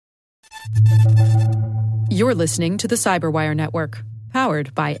You're listening to the Cyberwire Network,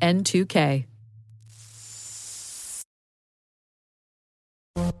 powered by N2K.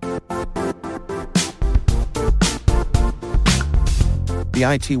 The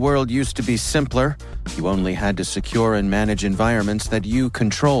IT world used to be simpler. You only had to secure and manage environments that you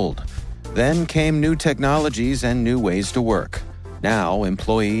controlled. Then came new technologies and new ways to work. Now,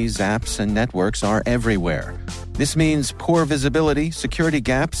 employees, apps, and networks are everywhere. This means poor visibility, security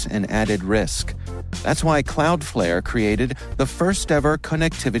gaps, and added risk. That's why Cloudflare created the first-ever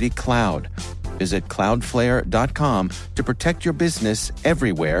connectivity cloud. Visit cloudflare.com to protect your business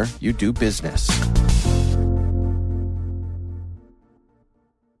everywhere you do business.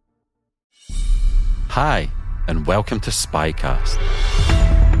 Hi, and welcome to Spycast.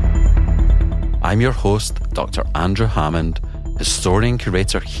 I'm your host, Dr. Andrew Hammond, historian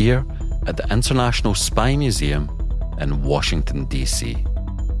curator here at the International Spy Museum in Washington, D.C.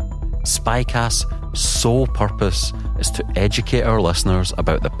 Spycast's sole purpose is to educate our listeners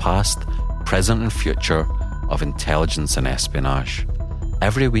about the past, present and future of intelligence and espionage.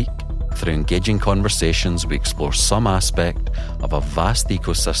 Every week, through engaging conversations, we explore some aspect of a vast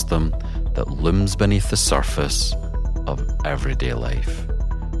ecosystem that looms beneath the surface of everyday life.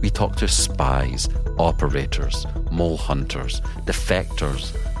 We talk to spies, operators, mole hunters,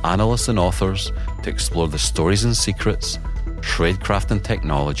 defectors, analysts and authors to explore the stories and secrets, tradecraft and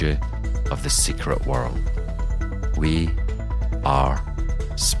technology of the secret world. We are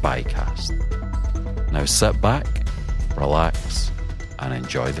Spycast. Now sit back, relax, and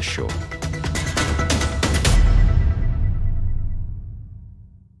enjoy the show.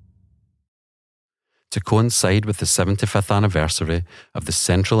 To coincide with the 75th anniversary of the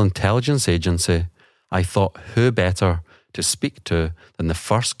Central Intelligence Agency, I thought who better to speak to than the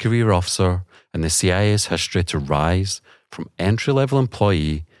first career officer in the CIA's history to rise from entry-level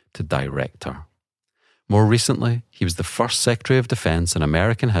employee to director. More recently, he was the first Secretary of Defense in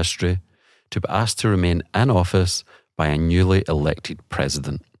American history to be asked to remain in office by a newly elected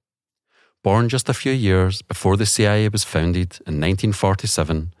president. Born just a few years before the CIA was founded in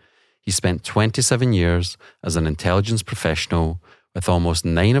 1947, he spent 27 years as an intelligence professional, with almost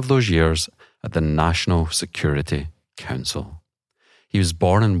 9 of those years at the National Security Council. He was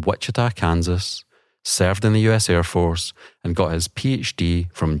born in Wichita, Kansas, served in the US Air Force, and got his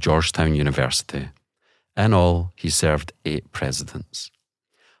PhD from Georgetown University. In all, he served 8 presidents.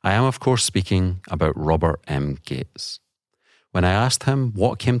 I am, of course, speaking about Robert M. Gates. When I asked him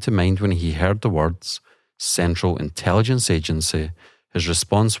what came to mind when he heard the words Central Intelligence Agency, his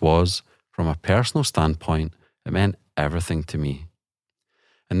response was, from a personal standpoint, it meant everything to me.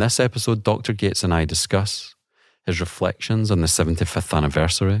 In this episode, Dr. Gates and I discuss his reflections on the 75th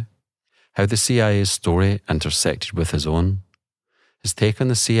anniversary, how the CIA's story intersected with his own, his take on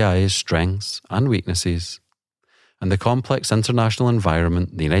the CIA's strengths and weaknesses, and the complex international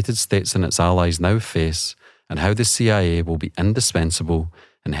environment the United States and its allies now face, and how the CIA will be indispensable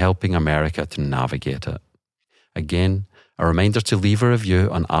in helping America to navigate it. Again, a reminder to leave a review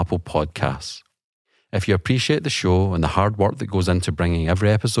on Apple Podcasts. If you appreciate the show and the hard work that goes into bringing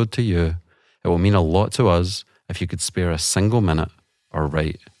every episode to you, it will mean a lot to us if you could spare a single minute or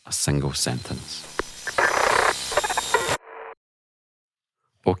write a single sentence.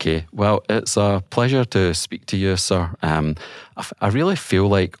 Okay, well, it's a pleasure to speak to you, sir. I really feel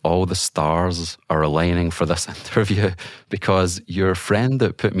like all the stars are aligning for this interview because your friend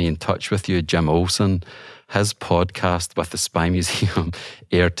that put me in touch with you, Jim Olson, his podcast with the Spy Museum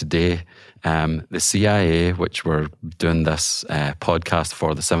aired today. The CIA, which we're doing this podcast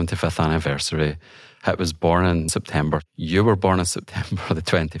for the 75th anniversary, it was born in September. You were born on September the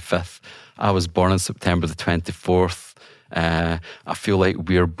 25th. I was born on September the 24th. I feel like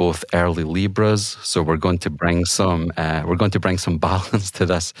we're both early Libras, so we're going to bring some balance to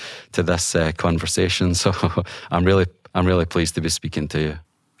this conversation. So I'm really pleased to be speaking to you.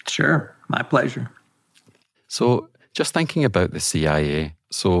 Sure, my pleasure. So just thinking about the CIA,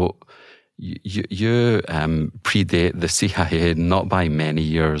 so you predate the CIA not by many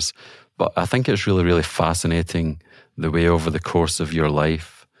years, but I think it's really, really fascinating the way over the course of your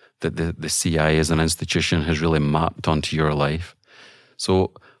life that the CIA as an institution has really mapped onto your life.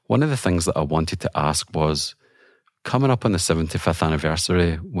 So one of the things that I wanted to ask was, coming up on the 75th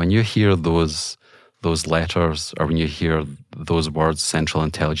anniversary, when you hear those letters or when you hear those words, Central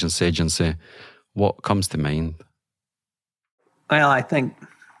Intelligence Agency, what comes to mind? Well, I think,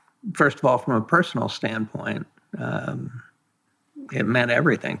 first of all, from a personal standpoint, it meant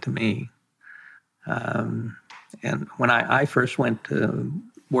everything to me. And when I first went to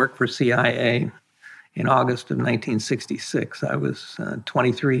work for CIA in August of 1966. I was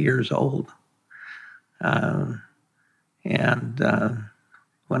 23 years old. And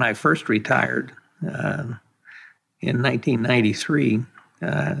when I first retired in 1993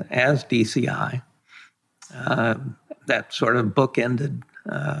 as DCI, that sort of bookended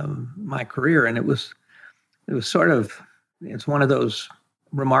my career. And it was it's one of those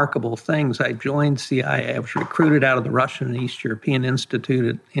remarkable things. I joined CIA. I was recruited out of the Russian and East European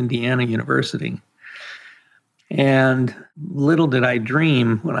Institute at Indiana University. And little did I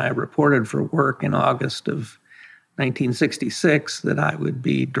dream when I reported for work in August of 1966 that I would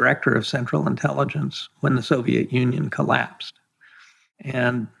be director of Central Intelligence when the Soviet Union collapsed.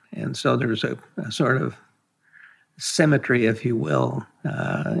 And so there's a sort of symmetry, if you will,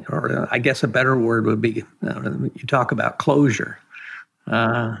 or I guess a better word would be, you talk about closure.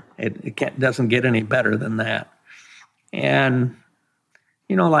 It doesn't get any better than that. And,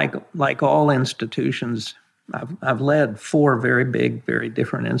 like all institutions, I've led 4 very big, very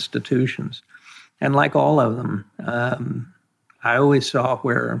different institutions. And like all of them, I always saw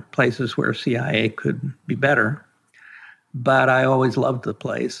places where CIA could be better, but I always loved the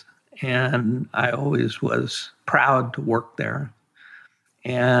place. And I always was proud to work there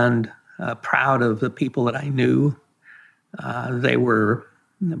and proud of the people that I knew. They were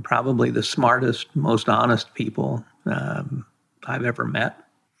probably the smartest, most honest people I've ever met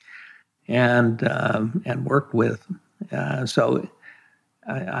and worked with. So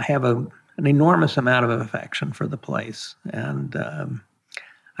I have an enormous amount of affection for the place. And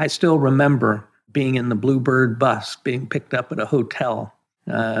I still remember being in the Bluebird bus, being picked up at a hotel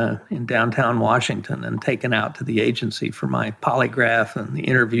in downtown Washington and taken out to the agency for my polygraph and the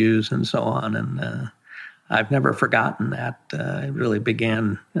interviews and so on. And I've never forgotten that. It really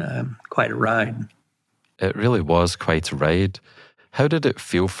began quite a ride. It really was quite a ride. How did it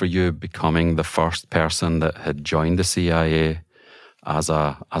feel for you becoming the first person that had joined the CIA as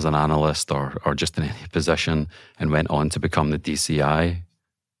an analyst or just in any position and went on to become the DCI?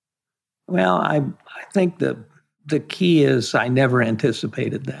 Well, I think the key is I never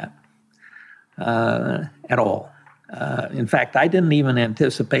anticipated that at all. In fact, I didn't even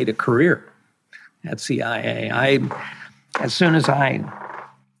anticipate a career at CIA.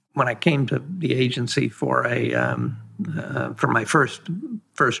 When I came to the agency for my first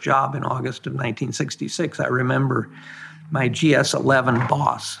job in August of 1966, I remember my GS-11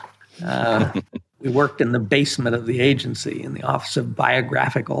 boss. We worked in the basement of the agency in the Office of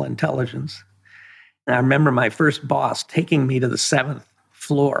Biographical Intelligence. And I remember my first boss taking me to the 7th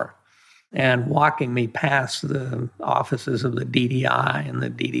floor and walking me past the offices of the DDI and the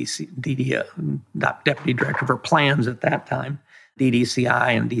Deputy Director for Plans at that time, DDCI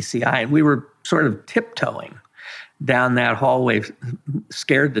and DCI. And we were sort of tiptoeing down that hallway,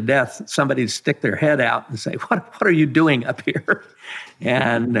 scared to death. Somebody'd stick their head out and say, what are you doing up here?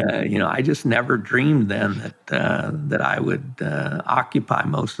 And, I just never dreamed then that I would occupy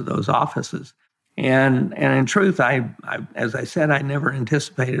most of those offices. And in truth, I as I said, I never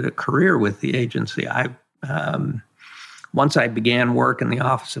anticipated a career with the agency. Once I began work in the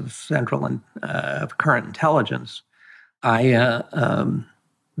Office of Central and Current Intelligence, I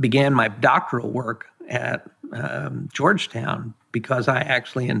began my doctoral work at Georgetown because I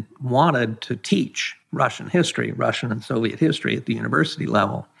actually wanted to teach Russian and Soviet history at the university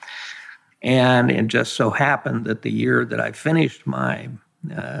level. And it just so happened that the year that I finished my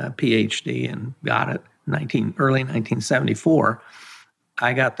PhD and got it early 1974,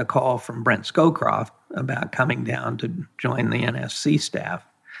 I got the call from Brent Scowcroft about coming down to join the NSC staff.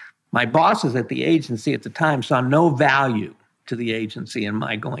 My bosses at the agency at the time saw no value to the agency in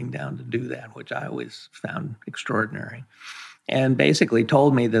my going down to do that, which I always found extraordinary, and basically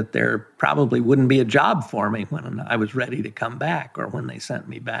told me that there probably wouldn't be a job for me when I was ready to come back or when they sent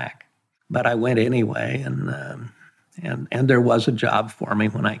me back. But I went anyway, and there was a job for me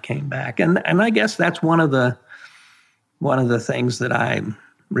when I came back. And I guess that's one of the things that I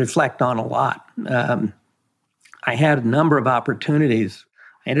reflect on a lot. I had a number of opportunities.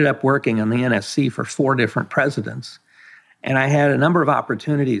 I ended up working on the NSC for 4 different presidents. And I had a number of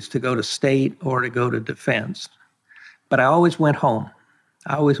opportunities to go to state or to go to defense. But I always went home.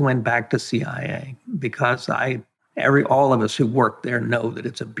 I always went back to CIA because all of us who work there know that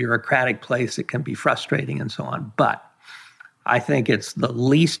it's a bureaucratic place. It can be frustrating and so on. But I think it's the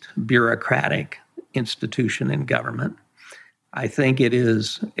least bureaucratic institution in government. I think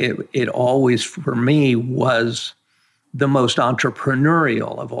it always, for me, was the most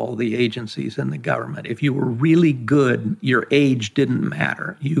entrepreneurial of all the agencies in the government. If you were really good, your age didn't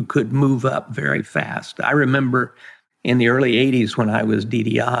matter. You could move up very fast. I remember in the early 80s when I was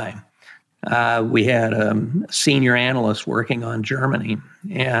DDI, We had a senior analyst working on Germany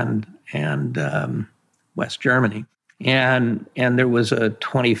and West Germany. And there was a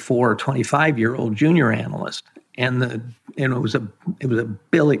 24, 25-year-old junior analyst. And it was a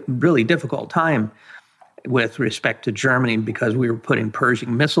really difficult time with respect to Germany because we were putting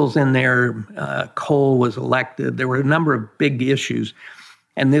Pershing missiles in there. Kohl was elected. There were a number of big issues.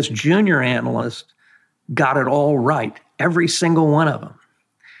 And this junior analyst got it all right, every single one of them.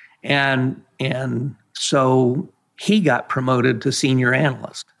 And so he got promoted to senior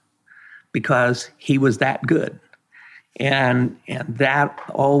analyst because he was that good. And that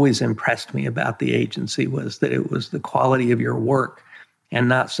always impressed me about the agency, was that it was the quality of your work and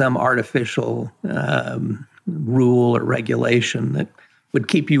not some artificial rule or regulation that would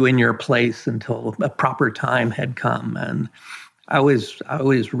keep you in your place until a proper time had come. And I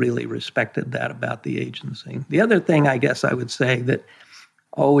always really respected that about the agency. The other thing I guess I would say that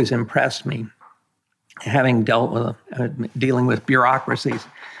always impressed me, having dealing with bureaucracies,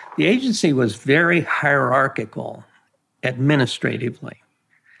 the agency was very hierarchical administratively,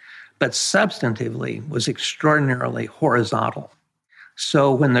 but substantively was extraordinarily horizontal.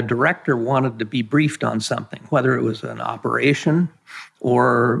 So when the director wanted to be briefed on something, whether it was an operation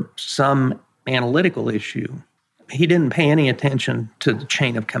or some analytical issue, he didn't pay any attention to the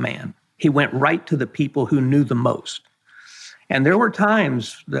chain of command. He went right to the people who knew the most. And there were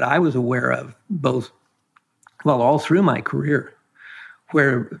times that I was aware of, all through my career,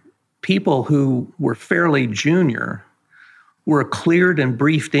 where people who were fairly junior were cleared and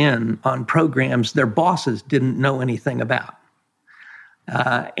briefed in on programs their bosses didn't know anything about.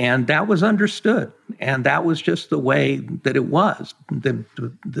 And that was understood. And that was just the way that it was.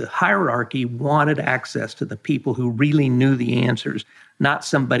 The hierarchy wanted access to the people who really knew the answers, not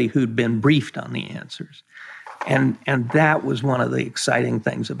somebody who'd been briefed on the answers. And that was one of the exciting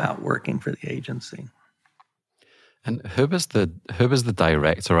things about working for the agency. And who was the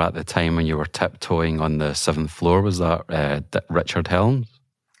director at the time when you were tiptoeing on the 7th floor? Was that Richard Helms?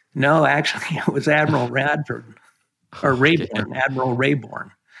 No, actually, it was Admiral Radford, or Rayborn, Admiral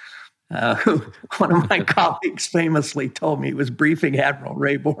Rayborn, who one of my colleagues famously told me he was briefing Admiral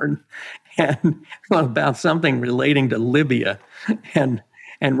Rayborn about something relating to Libya. And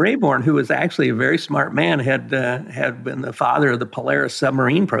Rayborn, who was actually a very smart man, had been the father of the Polaris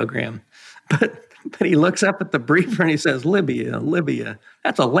submarine program. But he looks up at the briefer and he says, Libya,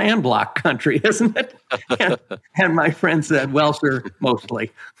 that's a landlocked country, isn't it? And my friend said, well, sir,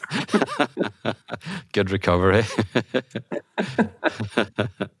 mostly. Good recovery.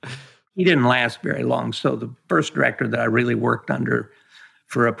 He didn't last very long. So the first director that I really worked under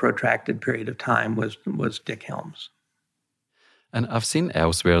for a protracted period of time was Dick Helms. And I've seen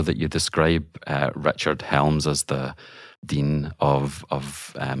elsewhere that you describe Richard Helms as the dean of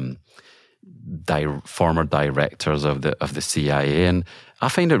former directors of the CIA, and I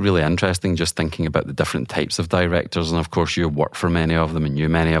find it really interesting just thinking about the different types of directors. And of course, you worked for many of them and knew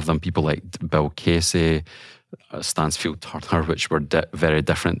many of them. People like Bill Casey, Stansfield Turner, which were very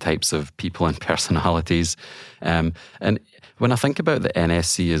different types of people and personalities. And when I think about the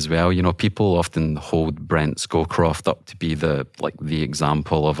NSC as well, you know, people often hold Brent Scowcroft up to be the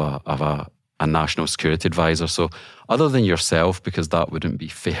example of a national security advisor. So other than yourself, because that wouldn't be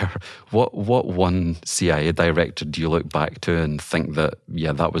fair, what one CIA director do you look back to and think that,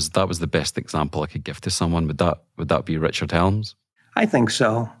 yeah, that was the best example I could give to someone? Would that be Richard Helms? I think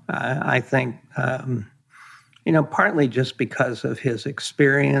so. I think, partly just because of his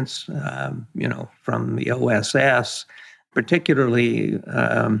experience, from the OSS, particularly,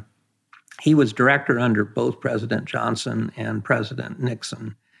 he was director under both President Johnson and President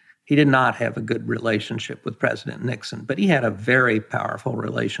Nixon. He did not have a good relationship with President Nixon, but he had a very powerful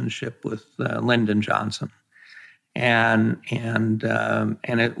relationship with Lyndon Johnson, and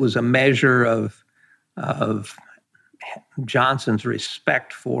it was a measure of Johnson's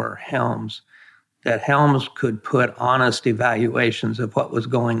respect for Helms, that Helms could put honest evaluations of what was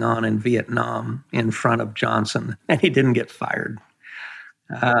going on in Vietnam in front of Johnson, and he didn't get fired.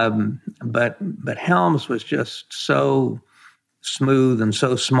 But Helms was just so smooth and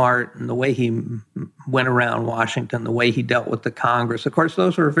so smart, and the way he went around Washington, the way he dealt with the Congress. Of course,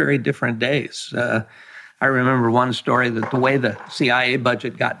 those were very different days. I remember one story that the way the CIA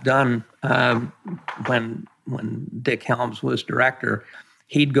budget got done when Dick Helms was director,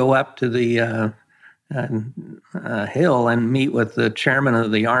 he'd go up to the Hill and meet with the chairman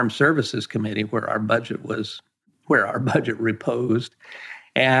of the Armed Services Committee, where our budget reposed,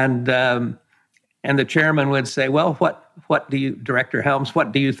 and the chairman would say, "Well, what do you, Director Helms?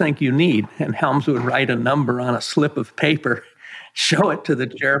 What do you think you need?" And Helms would write a number on a slip of paper, show it to the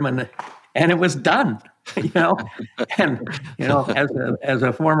chairman, and it was done. And as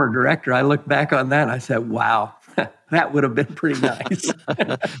a former director, I look back on that and I said, "Wow, that would have been pretty nice."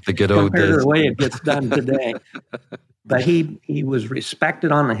 The good old compared days. to the way it gets done today. But he was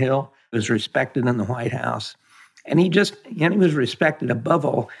respected on the Hill, was respected in the White House, and he was respected above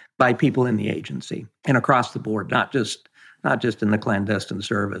all by people in the agency and across the board, not just in the clandestine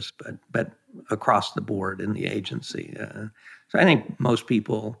service, but across the board in the agency. So I think most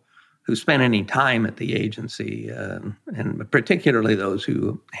people who spent any time at the agency, and particularly those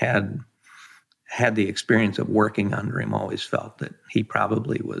who had the experience of working under him, always felt that he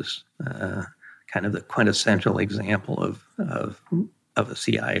probably was kind of the quintessential example of a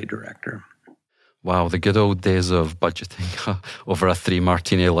CIA director. Wow, the good old days of budgeting over a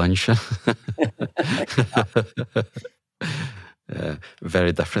 3-martini lunch.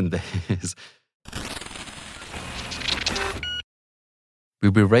 Very different days.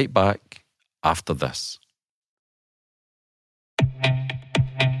 We'll be right back after this.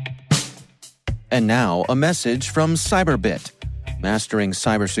 And now, a message from Cyberbit. Mastering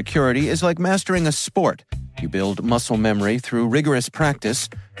cybersecurity is like mastering a sport. You build muscle memory through rigorous practice,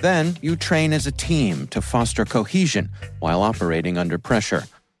 then you train as a team to foster cohesion while operating under pressure.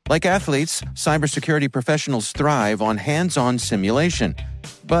 Like athletes, cybersecurity professionals thrive on hands-on simulation.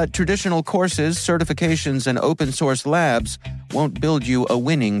 But traditional courses, certifications, and open-source labs won't build you a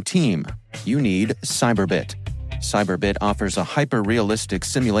winning team. You need Cyberbit. Cyberbit offers a hyper-realistic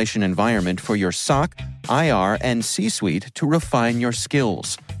simulation environment for your SOC, IR, and C-suite to refine your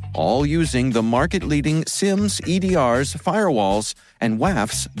skills, all using the market-leading SIMs, EDRs, firewalls, and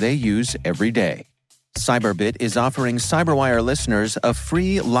WAFs they use every day. Cyberbit is offering CyberWire listeners a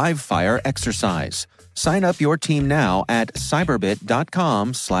free live-fire exercise. Sign up your team now at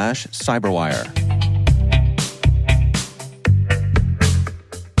cyberbit.com/cyberwire.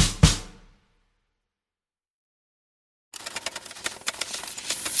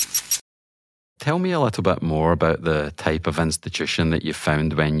 Tell me a little bit more about the type of institution that you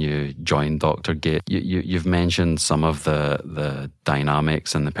found when you joined Dr. Gate. You've mentioned some of the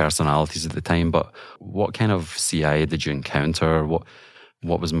dynamics and the personalities at the time, but what kind of CIA did you encounter? What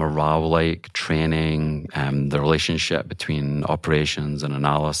was morale like, training, the relationship between operations and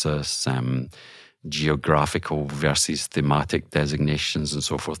analysis, geographical versus thematic designations and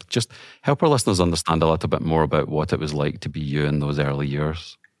so forth? Just help our listeners understand a little bit more about what it was like to be you in those early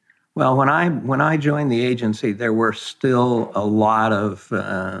years. Well, when I joined the agency, there were still a lot of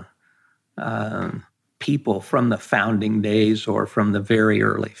people from the founding days or from the very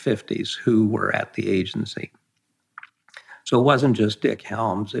early 50s who were at the agency. So it wasn't just Dick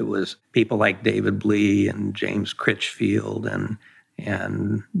Helms. It was people like David Blee and James Critchfield and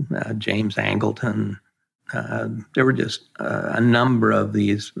James Angleton. There were just a number of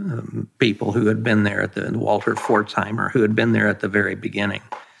these people who had been there Walter Pforzheimer, who had been there at the very beginning.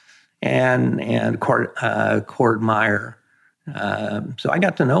 And Cord Meyer. So I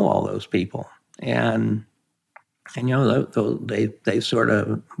got to know all those people, and they sort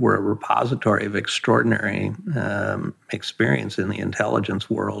of were a repository of extraordinary experience in the intelligence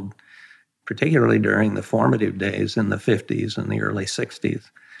world, particularly during the formative days in the 50s and the early 60s.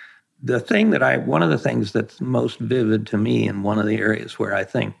 One of the things that's most vivid to me, and one of the areas where I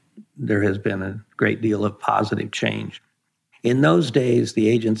think there has been a great deal of positive change. In those days, the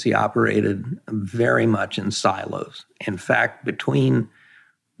agency operated very much in silos. In fact, between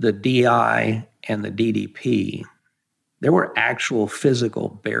the DI and the DDP, there were actual physical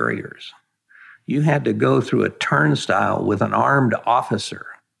barriers. You had to go through a turnstile with an armed officer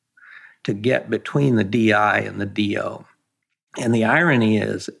to get between the DI and the DO. And the irony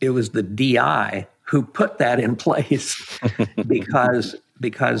is, it was the DI who put that in place because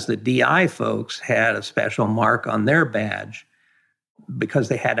the DI folks had a special mark on their badge because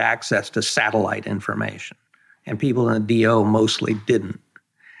they had access to satellite information, and people in the DO mostly didn't.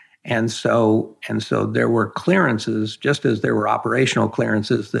 And so there were clearances, just as there were operational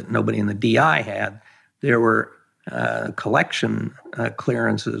clearances that nobody in the DI had. There were collection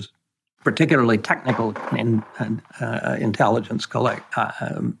clearances, particularly technical intelligence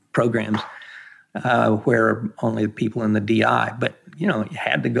programs, where only people in the DI. But you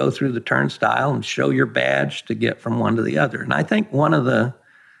had to go through the turnstile and show your badge to get from one to the other. And I think one of the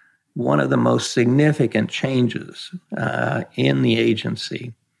most significant changes in the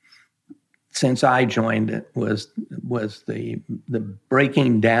agency since I joined it was the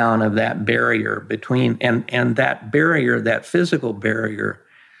breaking down of that barrier between and that barrier, that physical barrier,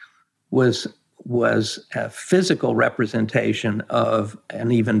 was a physical representation of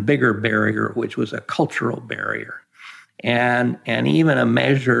an even bigger barrier, which was a cultural barrier. and even a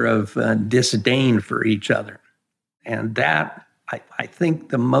measure of disdain for each other. And that, I think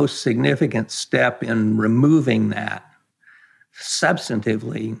the most significant step in removing that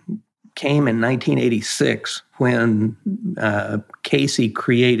substantively came in 1986 when Casey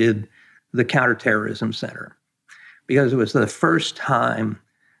created the Counterterrorism Center, because it was the first time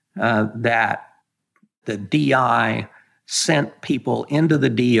that the DI sent people into the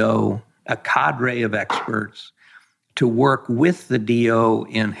DO, a cadre of experts, to work with the DO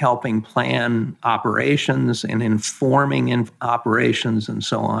in helping plan operations and informing operations and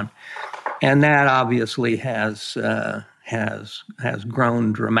so on. And that obviously has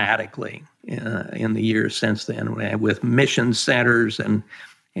grown dramatically in the years since then, with mission centers and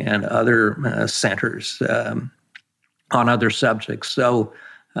other centers on other subjects. So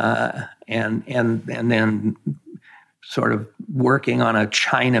and then sort of working on a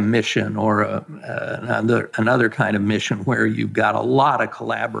China mission or another kind of mission where you've got a lot of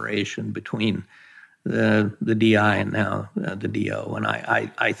collaboration between the DI and now the DO. And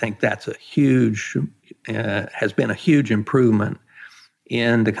I think that's has been a huge improvement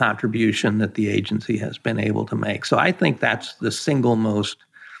in the contribution that the agency has been able to make. So I think that's the single most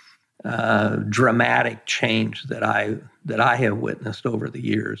dramatic change that I have witnessed over the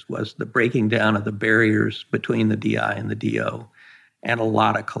years, was the breaking down of the barriers between the DI and the DO, and a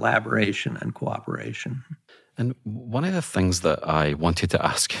lot of collaboration and cooperation. And one of the things that I wanted to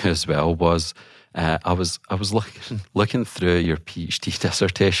ask you as well was, I was looking through your PhD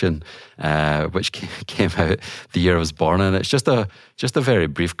dissertation, which came out the year I was born, and it's just a very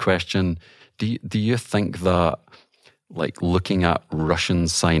brief question. Do you think that, like, looking at Russian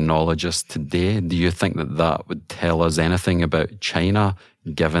sinologists today, do you think that would tell us anything about China,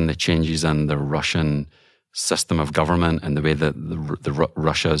 given the changes in the Russian system of government and the way that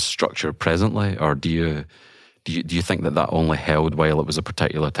Russia is structured presently, or do you think that only held while it was a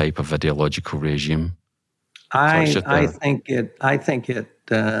particular type of ideological regime? I think it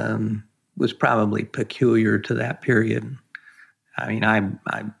was probably peculiar to that period. I mean, I'm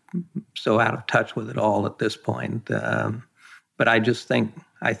so out of touch with it all at this point, but I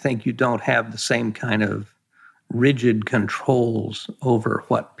think you don't have the same kind of rigid controls over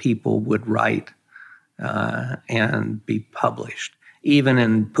what people would write and be published, even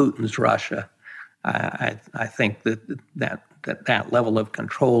in Putin's Russia. I think that level of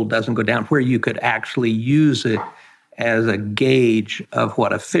control doesn't go down, where you could actually use it as a gauge of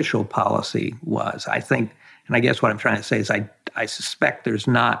what official policy was. I think, and I guess what I'm trying to say is I suspect there's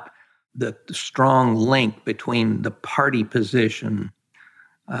not the strong link between the party position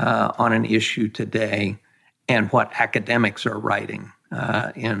on an issue today and what academics are writing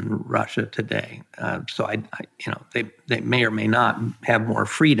in Russia today. So they may or may not have more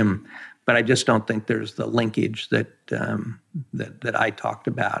freedom, but I just don't think there's the linkage that I talked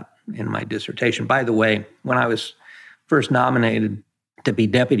about in my dissertation. By the way, when I was first nominated to be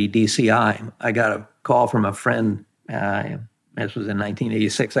deputy DCI, I got a call from a friend. This was in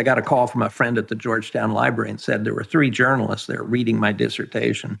 1986. I got a call from a friend at the Georgetown Library and said there were 3 journalists there reading my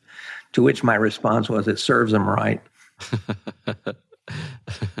dissertation, to which my response was, "It serves them right."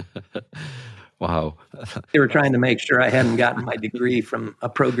 Wow. They were trying to make sure I hadn't gotten my degree from a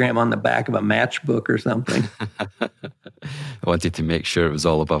program on the back of a matchbook or something. I wanted to make sure it was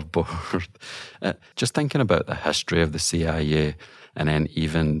all above board. Just thinking about the history of the CIA, and then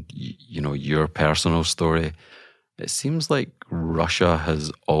even, your personal story, it seems like Russia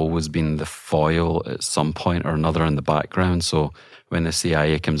has always been the foil at some point or another in the background. So when the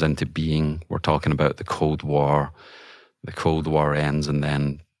CIA comes into being, we're talking about the Cold War. The Cold War ends, and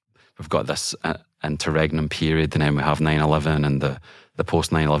then we've got this interregnum period, and then we have 9/11 and the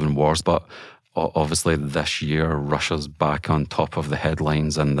post 9/11 wars. But obviously this year, Russia's back on top of the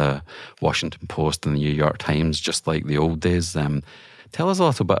headlines in the Washington Post and the New York Times, just like the old days. Tell us a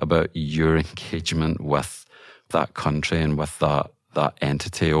little bit about your engagement with that country and with that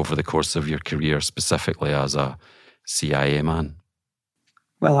entity over the course of your career, specifically as a CIA man.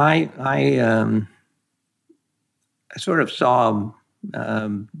 Well, I sort of saw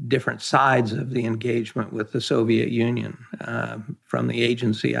different sides of the engagement with the Soviet Union from the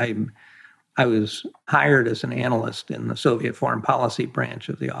agency. I was hired as an analyst in the Soviet Foreign Policy branch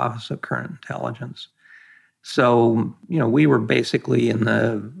of the Office of Current Intelligence. So, we were basically in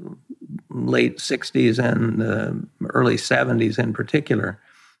the late 60s and the early 70s in particular.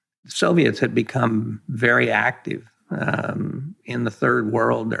 The Soviets had become very active in the Third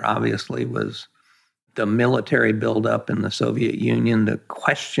World. There obviously was the military buildup in the Soviet Union. The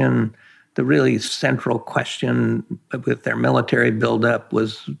really central question with their military buildup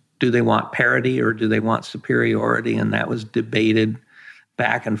was do they want parity or do they want superiority? And that was debated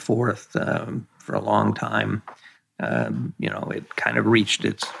back and forth for a long time. It kind of reached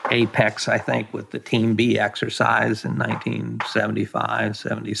its apex, I think, with the Team B exercise in 1975,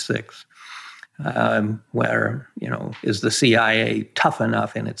 76, where, is the CIA tough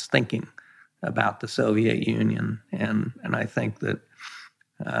enough in its thinking about the Soviet Union? And I think that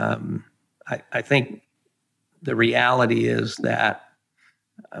I think the reality is that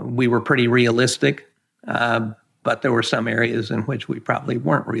we were pretty realistic, but there were some areas in which we probably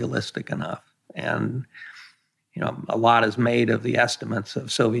weren't realistic enough. And a lot is made of the estimates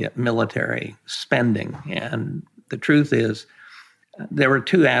of Soviet military spending. And the truth is, there were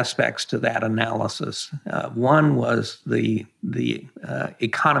two aspects to that analysis. One was the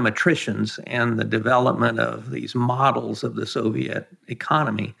econometricians and the development of these models of the Soviet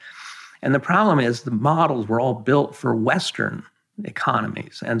economy. And the problem is the models were all built for Western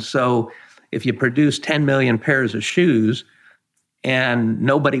economies. And so if you produce 10 million pairs of shoes and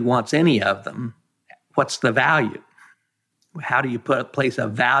nobody wants any of them, what's the value? How do you place a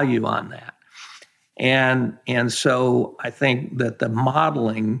value on that? And so I think that the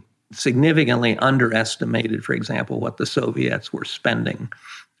modeling significantly underestimated, for example, what the Soviets were spending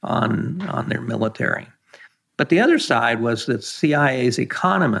on their military. But the other side was that CIA's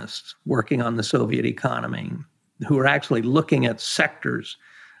economists working on the Soviet economy, who were actually looking at sectors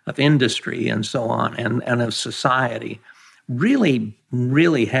of industry and so on and of society,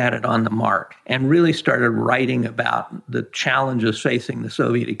 really had it on the mark and really started writing about the challenges facing the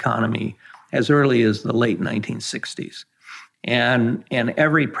Soviet economy as early as the late 1960s. And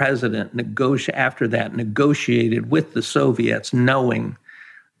every president after that negotiated with the Soviets knowing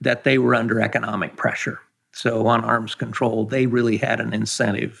that they were under economic pressure. So on arms control, they really had an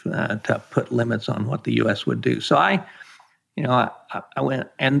incentive to put limits on what the U.S. would do. So I went,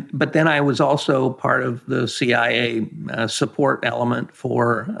 but then I was also part of the CIA support element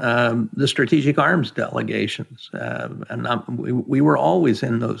for the strategic arms delegations, and we were always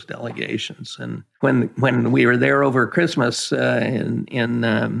in those delegations. And when we were there over Christmas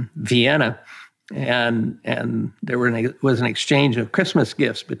in Vienna, and there was an exchange of Christmas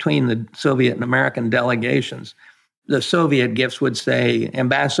gifts between the Soviet and American delegations. The Soviet gifts would say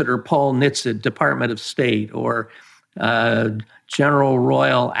Ambassador Paul Nitze, Department of State, or General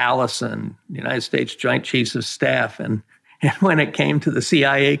Royal Allison, United States Joint Chiefs of Staff. And when it came to the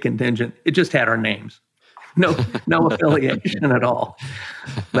CIA contingent, it just had our names. No affiliation at all.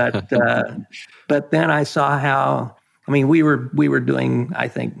 But then I saw how, we were doing, I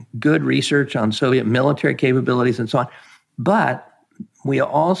think, good research on Soviet military capabilities and so on. But we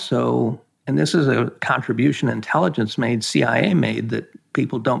also, and this is a contribution CIA made that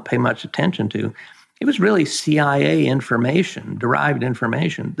people don't pay much attention to. It was really CIA information, derived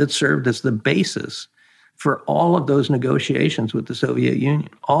information, that served as the basis for all of those negotiations with the Soviet Union,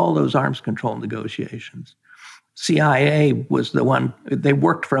 all those arms control negotiations. CIA was the one, they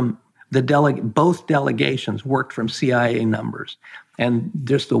worked from both delegations worked from CIA numbers. And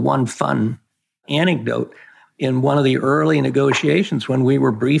just the one fun anecdote, in one of the early negotiations when we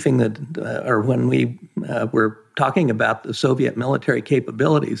were briefing when we were talking about the Soviet military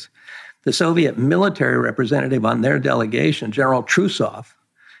capabilities, the Soviet military representative on their delegation, General Trusov,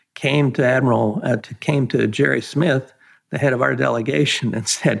 came to Jerry Smith, the head of our delegation, and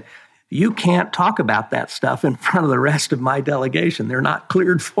said, "You can't talk about that stuff in front of the rest of my delegation. They're not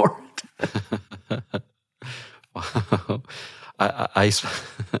cleared for it." Wow. I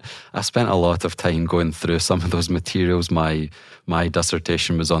spent a lot of time going through some of those materials. My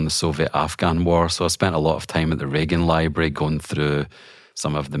dissertation was on the Soviet-Afghan War, so I spent a lot of time at the Reagan Library going through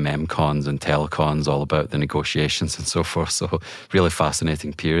some of the memcons and telecons, all about the negotiations and so forth. So really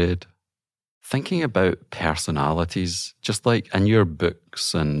fascinating period. Thinking about personalities, just like in your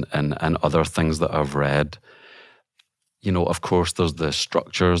books and other things that I've read, of course, there's the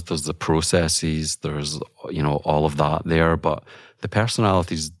structures, there's the processes, there's, all of that there, but the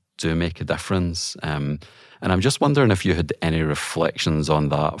personalities do make a difference. And I'm just wondering if you had any reflections on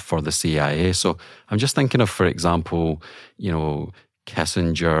that for the CIA. So I'm just thinking of, for example,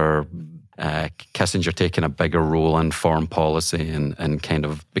 Kissinger taking a bigger role in foreign policy and kind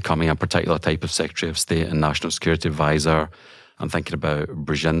of becoming a particular type of Secretary of State and National Security Advisor. I'm thinking about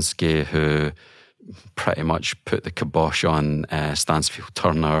Brzezinski, who pretty much put the kibosh on Stansfield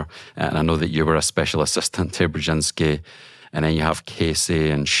Turner. And I know that you were a special assistant to Brzezinski. And then you have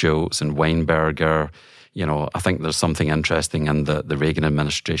Casey and Schultz and Weinberger. I think there's something interesting in the Reagan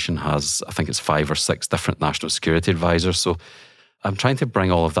administration has, I think it's 5 or 6 different national security advisors. So I'm trying to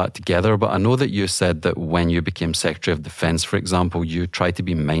bring all of that together, but I know that you said that when you became Secretary of Defense, for example, you tried to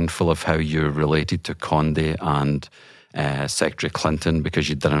be mindful of how you're related to Condé and Secretary Clinton, because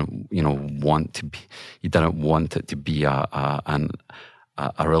you didn't, want it to be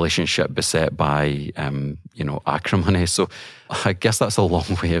a relationship beset by, acrimony. So I guess that's a long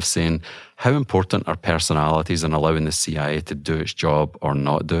way of saying, how important are personalities in allowing the CIA to do its job or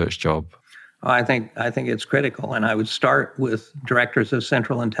not do its job? I think it's critical, and I would start with directors of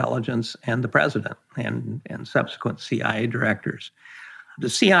Central Intelligence and the president and subsequent CIA directors. The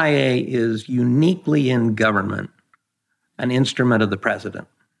CIA is uniquely in government an instrument of the president.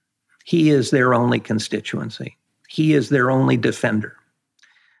 He is their only constituency. He is their only defender.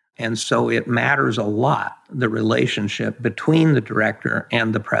 And so it matters a lot, the relationship between the director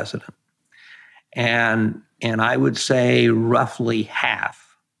and the president. And I would say roughly half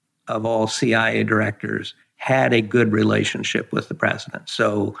of all CIA directors had a good relationship with the president.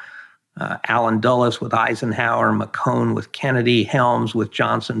 So Allen Dulles with Eisenhower, McCone with Kennedy, Helms with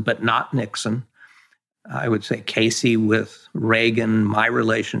Johnson, but not Nixon. I would say Casey with Reagan, my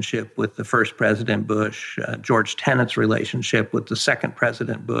relationship with the first President Bush, George Tenet's relationship with the second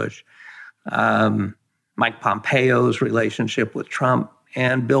President Bush, Mike Pompeo's relationship with Trump,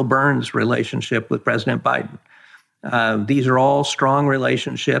 and Bill Burns' relationship with President Biden. These are all strong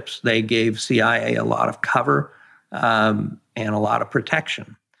relationships. They gave CIA a lot of cover and a lot of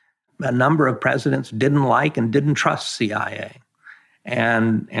protection. A number of presidents didn't like and didn't trust CIA.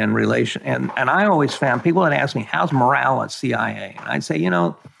 And I always found people that ask me, how's morale at CIA? And I'd say,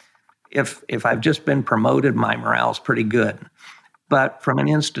 if I've just been promoted, my morale's pretty good. But from an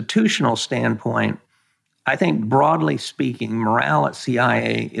institutional standpoint, I think broadly speaking, morale at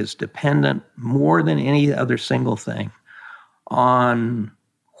CIA is dependent more than any other single thing on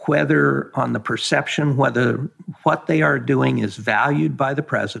the perception, whether what they are doing is valued by the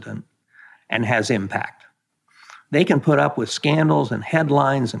president and has impact. They can put up with scandals and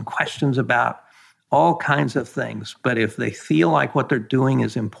headlines and questions about all kinds of things, but if they feel like what they're doing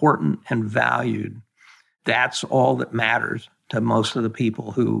is important and valued, that's all that matters to most of the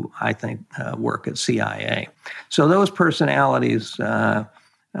people who I think work at CIA. So those personalities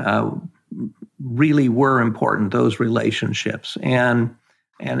really were important, those relationships. And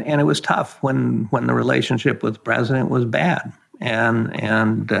it was tough when the relationship with the president was bad.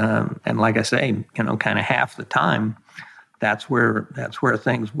 And like I say, kind of half the time, that's where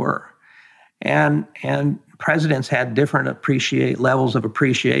things were. And presidents had different levels of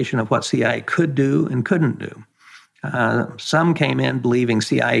appreciation of what CIA could do and couldn't do. Some came in believing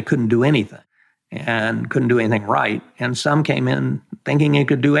CIA couldn't do anything and couldn't do anything right, and some came in thinking it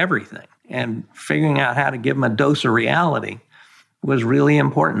could do everything. And figuring out how to give them a dose of reality was really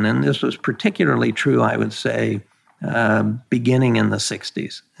important. And this was particularly true, I would say, beginning in the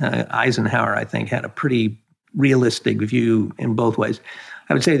 60s. Eisenhower, I think, had a pretty realistic view in both ways.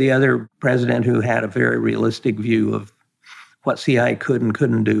 I would say the other president who had a very realistic view of what CIA could and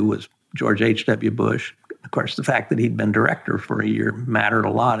couldn't do was George H.W. Bush. Of course, the fact that he'd been director for a year mattered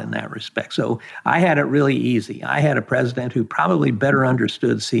a lot in that respect. So I had it really easy. I had a president who probably better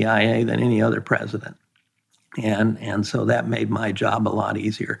understood CIA than any other president. And so that made my job a lot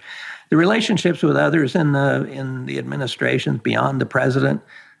easier. The relationships with others in the administrations beyond the president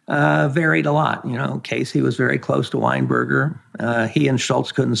varied a lot. Casey was very close to Weinberger. He and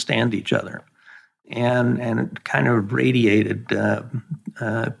Shultz couldn't stand each other. And it kind of radiated.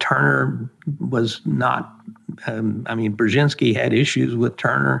 Turner was not, Brzezinski had issues with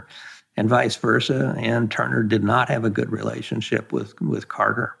Turner and vice versa, and Turner did not have a good relationship with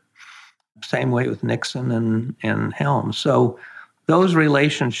Carter. Same way with Nixon and Helms. So those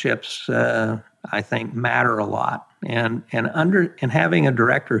relationships, I think, matter a lot. And having a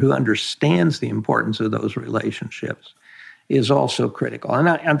director who understands the importance of those relationships is also critical.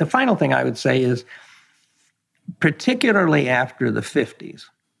 And the final thing I would say is, particularly after the 50s,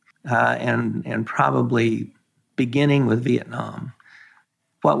 and probably beginning with Vietnam,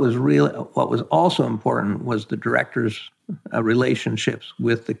 what was also important was the director's relationships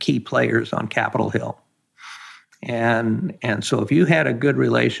with the key players on Capitol Hill. And so if you had a good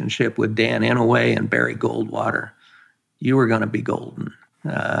relationship with Dan Inouye and Barry Goldwater, you were going to be golden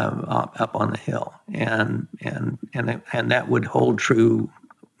up on the Hill. And that would hold true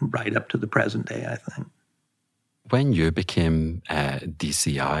right up to the present day, I think. When you became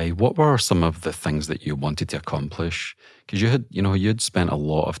DCI, what were some of the things that you wanted to accomplish? Because you'd spent a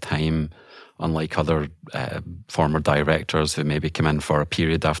lot of time, unlike other former directors who maybe came in for a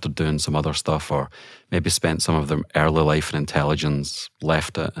period after doing some other stuff, or maybe spent some of their early life in intelligence,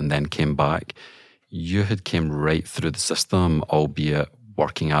 left it, and then came back. you had came right through the system, albeit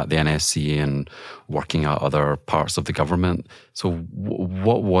working at the NSC and working at other parts of the government. So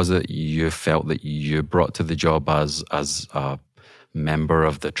what was it you felt that you brought to the job as a member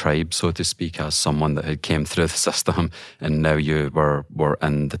of the tribe, so to speak, as someone that had came through the system, and now you were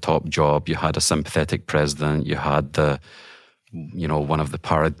in the top job? You had a sympathetic president, you had one of the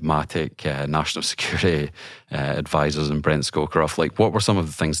paradigmatic national security advisors in Brent Scowcroft. Like, what were some of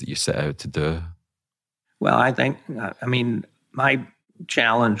the things that you set out to do? Well, my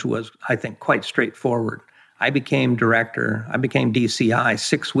challenge was, I think, quite straightforward. I became DCI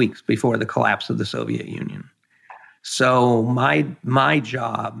 6 weeks before the collapse of the Soviet Union. So my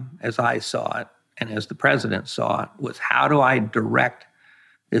job, as I saw it, and as the president saw it, was how do I direct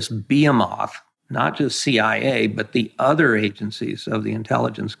this behemoth, not just CIA, but the other agencies of the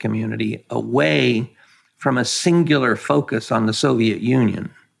intelligence community, away from a singular focus on the Soviet Union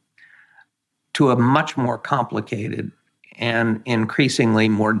to a much more complicated and increasingly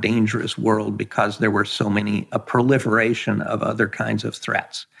more dangerous world, because there were a proliferation of other kinds of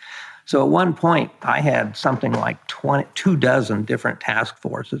threats. So at one point, I had something like 24 different task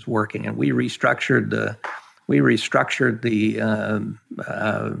forces working, and we restructured the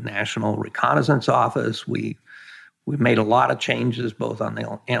National Reconnaissance Office. We made a lot of changes both on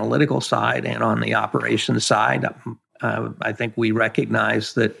the analytical side and on the operations side. I think we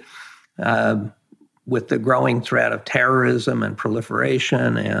recognized that with the growing threat of terrorism and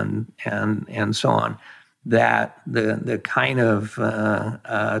proliferation and so on, that the kind of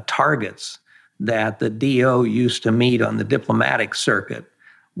targets that the DO used to meet on the diplomatic circuit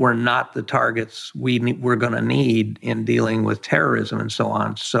were not the targets we're going to need in dealing with terrorism and so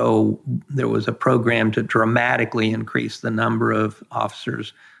on. So there was a program to dramatically increase the number of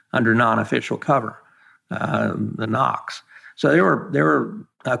officers under non-official cover, the NOCs. So there were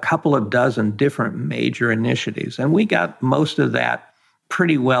a couple of dozen different major initiatives, and we got most of that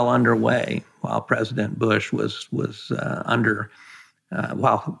pretty well underway while President Bush was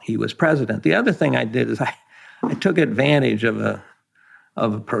while he was president. The other thing I did is I took advantage of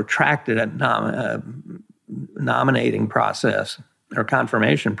a protracted nominating process or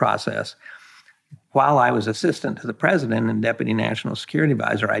confirmation process. While I was assistant to the president and deputy national security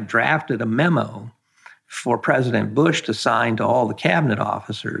advisor, I drafted a memo for President Bush to sign to all the cabinet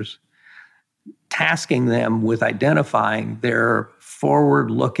officers, tasking them with identifying their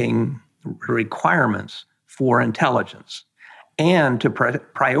forward-looking requirements for intelligence and to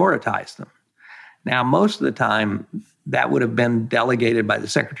prioritize them. Now, most of the time, that would have been delegated by the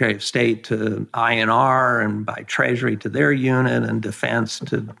Secretary of State to INR and by Treasury to their unit and Defense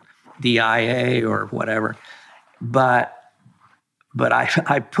to DIA or whatever. But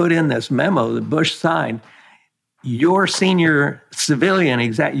I put in this memo that Bush signed. Your senior civilian,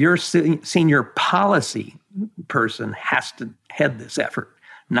 your senior policy person has to head this effort,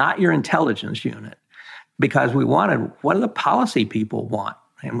 not your intelligence unit, because we wanted, what do the policy people want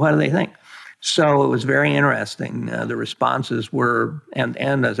and what do they think? So it was very interesting. The responses were, and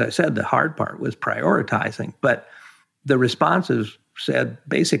as I said, the hard part was prioritizing, but the responses said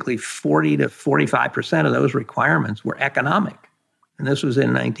basically 40 to 45% of those requirements were economic. And this was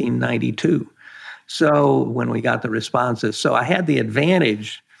in 1992. So when we got the responses, so I had the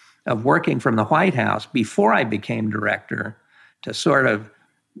advantage of working from the White House before I became director to sort of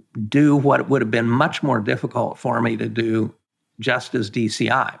do what would have been much more difficult for me to do just as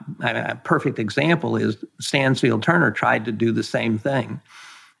DCI. A perfect example is Stansfield Turner tried to do the same thing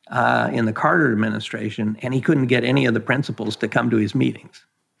in the Carter administration, and he couldn't get any of the principals to come to his meetings.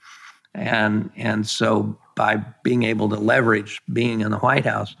 And so by being able to leverage being in the White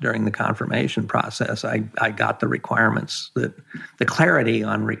House during the confirmation process, I got the requirements, the clarity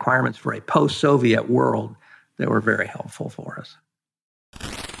on requirements for a post-Soviet world that were very helpful for us.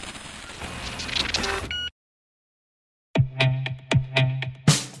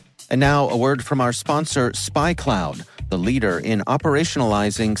 And now a word from our sponsor, SpyCloud, the leader in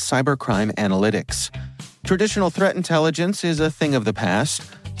operationalizing cybercrime analytics. Traditional threat intelligence is a thing of the past.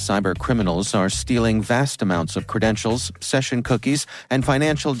 Cyber criminals are stealing vast amounts of credentials, session cookies, and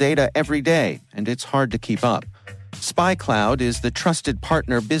financial data every day, and it's hard to keep up. SpyCloud is the trusted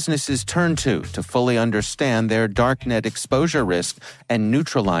partner businesses turn to fully understand their darknet exposure risk and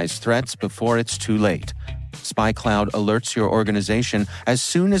neutralize threats before it's too late. SpyCloud alerts your organization as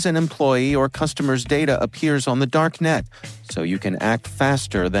soon as an employee or customer's data appears on the dark net, so you can act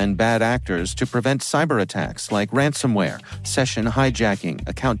faster than bad actors to prevent cyber attacks like ransomware, session hijacking,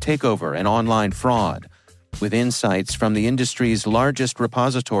 account takeover, and online fraud. With insights from the industry's largest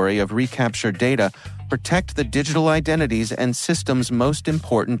repository of recaptured data, protect the digital identities and systems most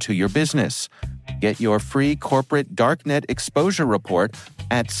important to your business. Get your free corporate darknet exposure report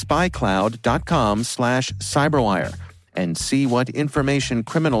at spycloud.com/cyberwire and see what information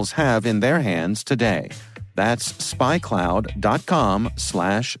criminals have in their hands today. That's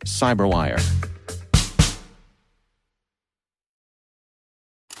spycloud.com/cyberwire.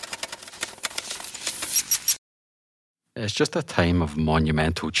 It's just a time of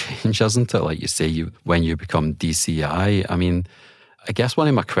monumental change, isn't it? Like you say, when you become DCI. I mean, I guess one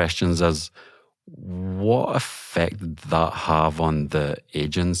of my questions is, what effect did that have on the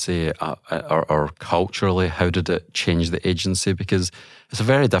agency or culturally? How did it change the agency? Because it's a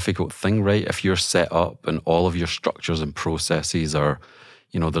very difficult thing, right? If you're set up and all of your structures and processes are,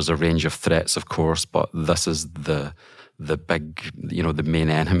 there's a range of threats, of course, but this is the big, the main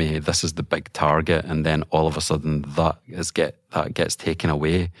enemy. This is the big target, and then all of a sudden that gets taken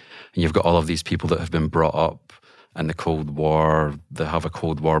away, and you've got all of these people that have been brought up in the Cold War. They have a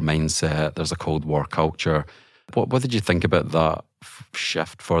Cold War mindset. There's a Cold War culture. What did you think about that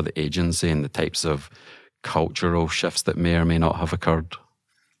shift for the agency and the types of cultural shifts that may or may not have occurred?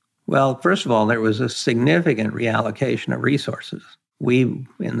 Well, first of all, there was a significant reallocation of resources. In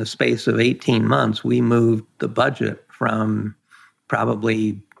the space of 18 months, we moved the budget from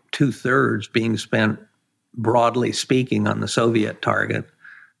probably 2/3 being spent, broadly speaking, on the Soviet target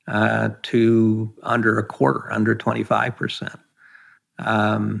to under a quarter, under 25%.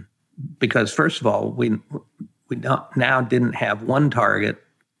 Because first of all, we now didn't have one target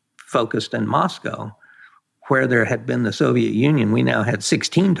focused in Moscow. Where there had been the Soviet Union, we now had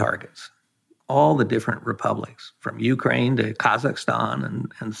 16 targets, all the different republics, from Ukraine to Kazakhstan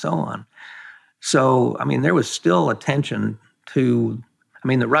and so on. So, there was still attention to,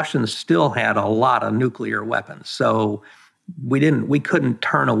 the Russians still had a lot of nuclear weapons. So we couldn't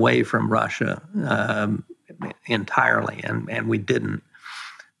turn away from Russia entirely, and we didn't.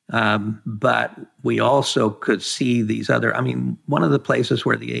 But we also could see these other, one of the places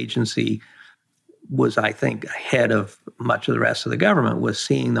where the agency was, I think, ahead of much of the rest of the government was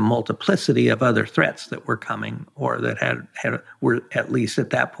seeing the multiplicity of other threats that were coming, or that were at least at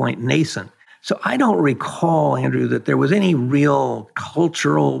that point nascent. So I don't recall, Andrew, that there was any real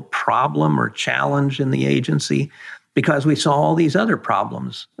cultural problem or challenge in the agency, because we saw all these other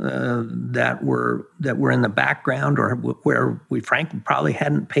problems that were in the background, or where we frankly probably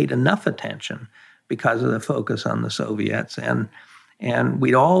hadn't paid enough attention because of the focus on the Soviets. And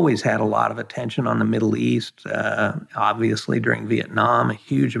we'd always had a lot of attention on the Middle East, obviously during Vietnam, a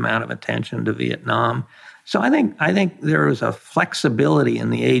huge amount of attention to Vietnam. So I think there was a flexibility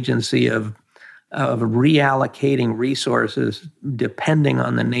in the agency of reallocating resources depending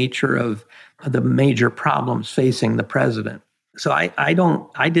on the nature of the major problems facing the president. So I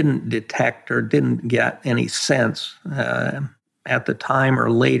didn't detect or didn't get any sense at the time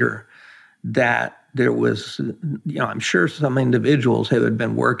or later that there was, I'm sure some individuals who had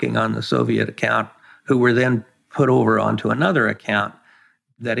been working on the Soviet account who were then put over onto another account,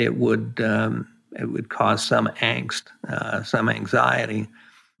 that it would cause some angst, some anxiety.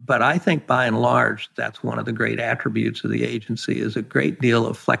 But I think by and large, that's one of the great attributes of the agency, is a great deal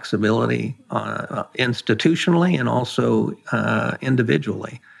of flexibility institutionally and also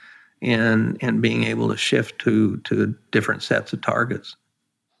individually in being able to shift to different sets of targets.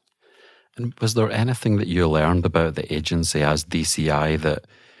 And was there anything that you learned about the agency as DCI that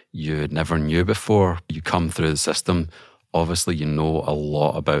you never knew before? You come through the system, obviously you know a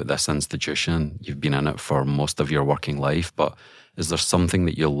lot about this institution. You've been in it for most of your working life, but is there something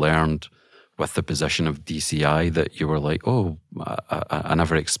that you learned with the position of DCI that you were like, oh, I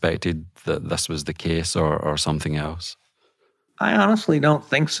never expected that this was the case, or something else? I honestly don't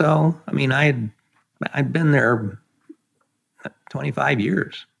think so. I'd been there 25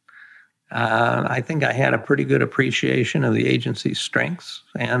 years. I think I had a pretty good appreciation of the agency's strengths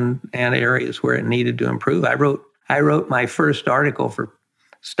and areas where it needed to improve. I wrote my first article for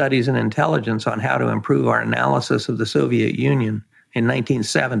Studies in Intelligence on how to improve our analysis of the Soviet Union in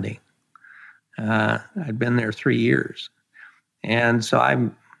 1970. I'd been there 3 years. And so I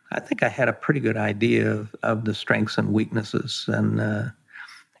think I had a pretty good idea of the strengths and weaknesses and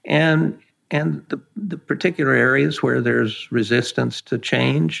the particular areas where there's resistance to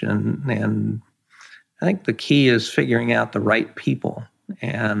change. And I think the key is figuring out the right people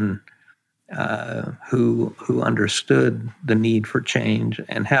and who understood the need for change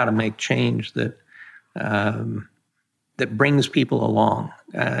and how to make change that brings people along.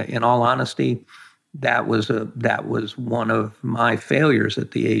 In all honesty, that was one of my failures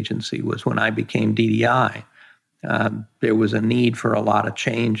at the agency, was when I became DDI. There was a need for a lot of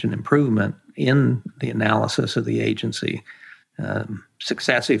change and improvement in the analysis of the agency.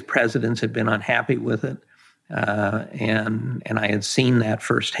 successive presidents had been unhappy with it, and I had seen that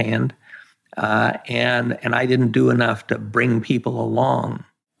firsthand. And I didn't do enough to bring people along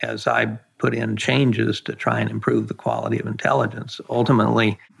as I put in changes to try and improve the quality of intelligence.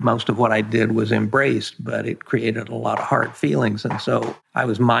 Ultimately, most of what I did was embraced, but it created a lot of hard feelings. And so I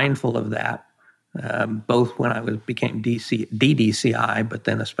was mindful of that, both when I became DDCI, but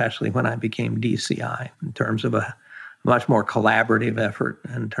then especially when I became DCI, in terms of a much more collaborative effort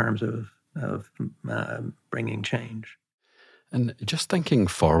in terms of bringing change. And just thinking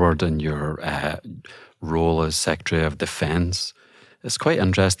forward in your role as Secretary of Defense, it's quite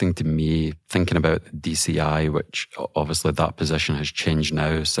interesting to me thinking about DCI, which obviously that position has changed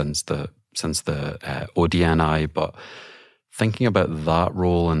now since the ODNI, but thinking about that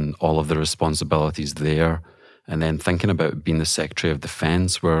role and all of the responsibilities there, and then thinking about being the Secretary of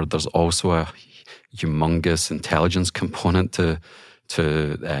Defense, where there's also a humongous intelligence component to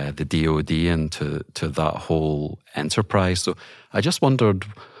the DOD and to that whole enterprise. So I just wondered,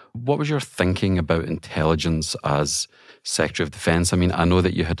 what was your thinking about intelligence as Secretary of Defense? I mean, I know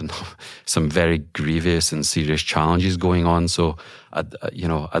that you had some very grievous and serious challenges going on. So,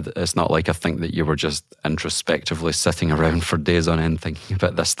 it's not like I think that you were just introspectively sitting around for days on end thinking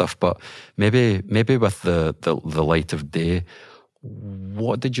about this stuff. But maybe with the light of day,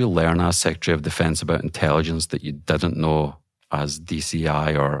 what did you learn as Secretary of Defense about intelligence that you didn't know as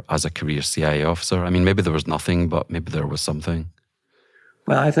DCI or as a career CIA officer? I mean, maybe there was nothing, but maybe there was something.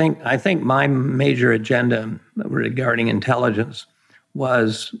 Well, I think my major agenda regarding intelligence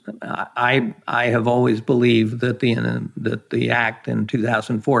was I have always believed that the act in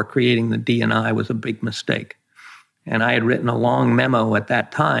 2004 creating the DNI was a big mistake, and I had written a long memo at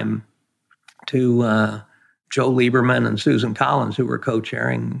that time to Joe Lieberman and Susan Collins, who were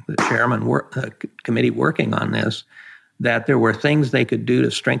co-chairing the committee working on this, that there were things they could do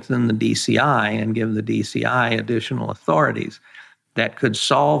to strengthen the DCI and give the DCI additional authorities that could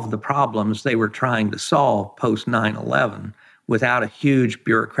solve the problems they were trying to solve post 9/11 without a huge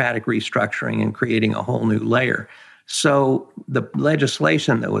bureaucratic restructuring and creating a whole new layer. So the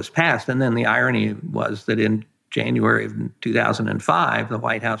legislation that was passed, and then the irony was that in January of 2005, the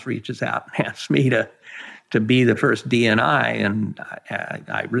White House reaches out and asks me to be the first DNI, and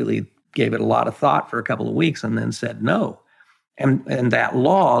I really gave it a lot of thought for a couple of weeks and then said no. And that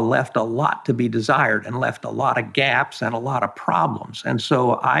law left a lot to be desired and left a lot of gaps and a lot of problems. And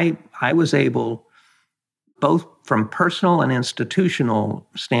so I was able, both from personal and institutional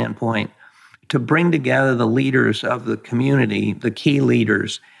standpoint, to bring together the leaders of the community, the key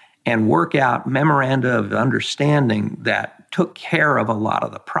leaders, and work out memoranda of understanding that took care of a lot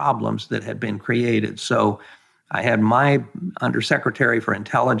of the problems that had been created. So I had my Undersecretary for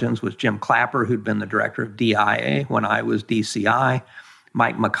Intelligence was Jim Clapper, who'd been the director of DIA when I was DCI.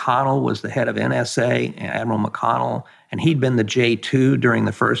 Mike McConnell was the head of NSA, Admiral McConnell, and he'd been the J2 during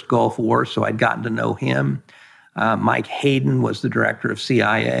the first Gulf War, so I'd gotten to know him. Mike Hayden was the director of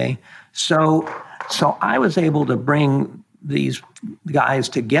CIA. So I was able to bring these guys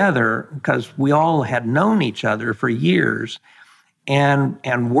together because we all had known each other for years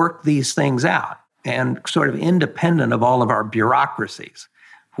and work these things out, and sort of independent of all of our bureaucracies,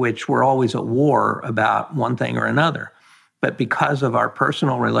 which were always at war about one thing or another. But because of our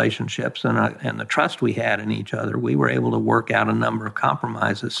personal relationships and the trust we had in each other, we were able to work out a number of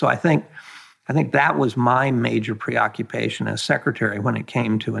compromises. So I think that was my major preoccupation as secretary when it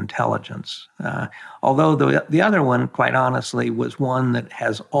came to intelligence. Although the other one, quite honestly, was one that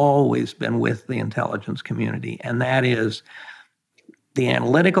has always been with the intelligence community, and that is the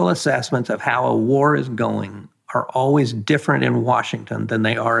analytical assessments of how a war is going are always different in Washington than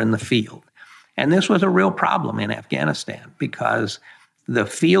they are in the field. And this was a real problem in Afghanistan because the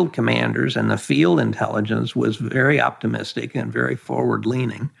field commanders and the field intelligence was very optimistic and very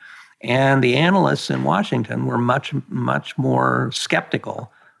forward-leaning. And the analysts in Washington were much, much more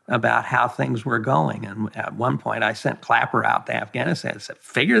skeptical about how things were going. And at one point, I sent Clapper out to Afghanistan and said,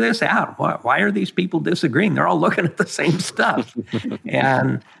 figure this out. Why are these people disagreeing? They're all looking at the same stuff.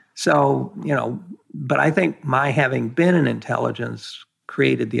 And so, but I think my having been in intelligence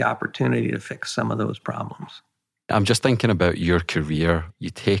created the opportunity to fix some of those problems. I'm just thinking about your career. You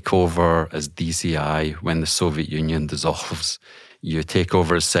take over as DCI when the Soviet Union dissolves. You take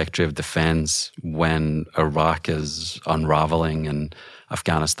over as Secretary of Defense when Iraq is unraveling and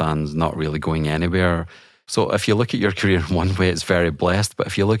Afghanistan's not really going anywhere. So if you look at your career in one way, it's very blessed. But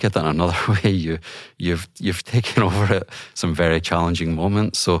if you look at it in another way, you've taken over at some very challenging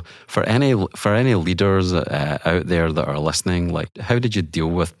moments. So for any leaders out there that are listening, like, how did you deal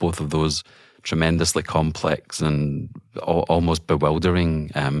with both of those tremendously complex and almost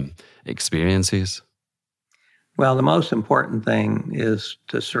bewildering experiences? Well, the most important thing is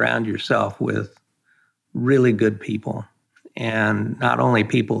to surround yourself with really good people, and not only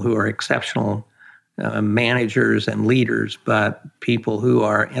people who are exceptional managers and leaders, but people who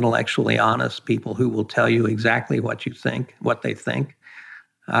are intellectually honest, people who will tell you exactly what they think.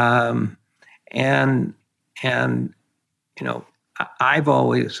 And I've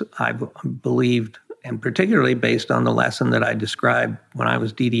believed, and particularly based on the lesson that I described when I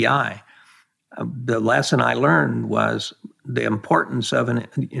was DDI, the lesson I learned was the importance of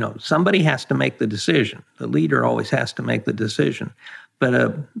somebody has to make the decision. The leader always has to make the decision.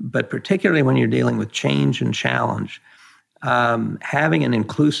 But particularly when you're dealing with change and challenge, having an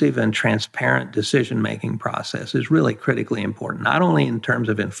inclusive and transparent decision-making process is really critically important, not only in terms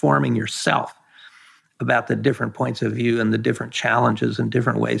of informing yourself about the different points of view and the different challenges and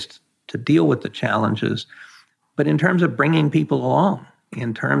different ways to deal with the challenges, but in terms of bringing people along,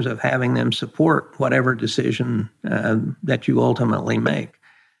 in terms of having them support whatever decision that you ultimately make.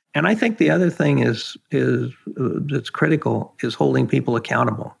 And I think the other thing is that's critical is holding people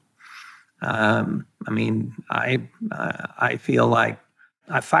accountable. I feel like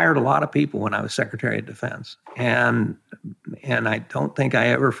I fired a lot of people when I was Secretary of Defense, and I don't think I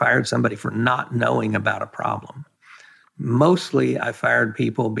ever fired somebody for not knowing about a problem. Mostly, I fired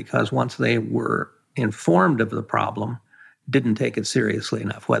people because once they were informed of the problem, didn't take it seriously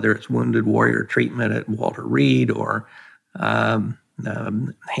enough, whether it's wounded warrior treatment at Walter Reed or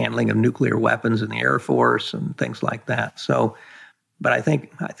handling of nuclear weapons in the Air Force and things like that. So, but I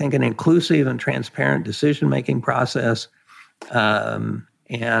think an inclusive and transparent decision-making process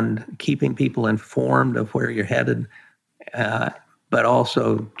and keeping people informed of where you're headed, but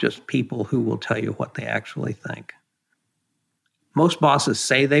also just people who will tell you what they actually think. Most bosses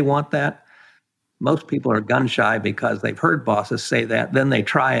say they want that. Most people are gun shy because they've heard bosses say that. Then they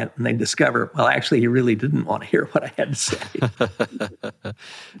try it and they discover, well, actually, he really didn't want to hear what I had to say.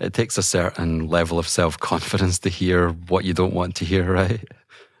 It takes a certain level of self-confidence to hear what you don't want to hear, right?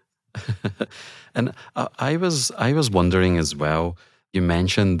 And I was wondering as well, you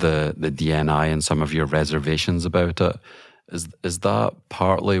mentioned the DNI and some of your reservations about it. Is that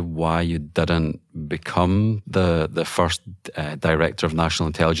partly why you didn't become the first Director of National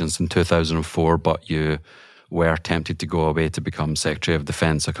Intelligence in 2004, but you were tempted to go away to become Secretary of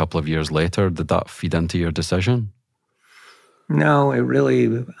Defense a couple of years later? Did that feed into your decision? No, it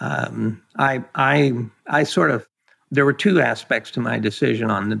really, I sort of, there were two aspects to my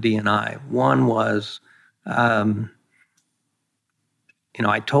decision on the DNI. One was,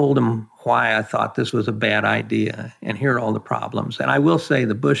 I told him why I thought this was a bad idea, and here are all the problems. And I will say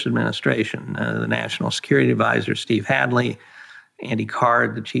the Bush administration, the National Security Advisor, Steve Hadley, Andy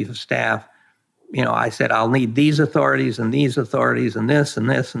Card, the Chief of Staff, I said, I'll need these authorities and these authorities and this and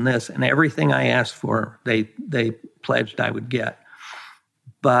this and this, and everything I asked for, they pledged I would get.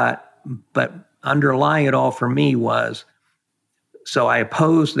 But underlying it all for me was, so I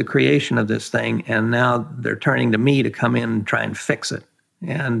opposed the creation of this thing, and now they're turning to me to come in and try and fix it.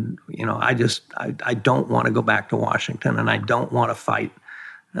 And, I don't want to go back to Washington, and I don't want to fight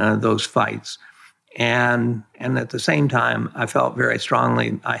those fights. And at the same time, I felt very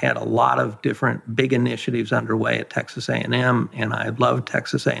strongly I had a lot of different big initiatives underway at Texas A&M, and I loved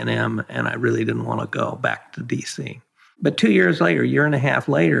Texas A&M, and I really didn't want to go back to D.C. But 2 years later, year and a half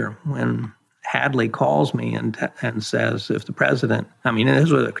later, when Hadley calls me and says, if the president,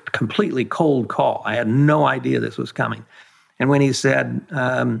 this was a completely cold call. I had no idea this was coming. And when he said,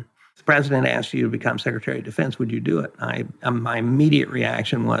 the president asked you to become Secretary of Defense, would you do it? My immediate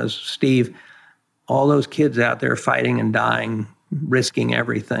reaction was, Steve, all those kids out there fighting and dying, risking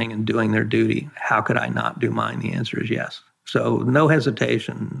everything and doing their duty, how could I not do mine? The answer is yes. So no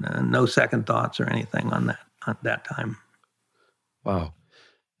hesitation, no second thoughts or anything on that time. Wow.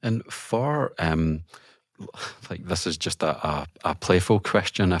 And for, this is just a playful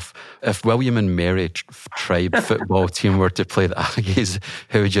question. If William and Mary tribe football team were to play the Aggies,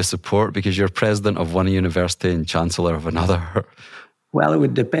 who would you support? Because you're president of one university and chancellor of another. Well, it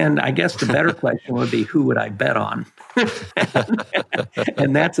would depend. I guess the better question would be, who would I bet on?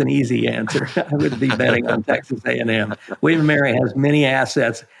 And that's an easy answer. I would be betting on Texas A&M. William & Mary has many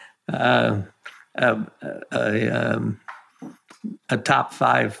assets, a top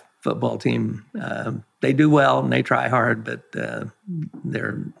 5 football team. They do well and they try hard, but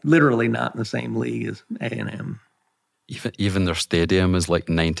they're literally not in the same league as A&M. Even their stadium is like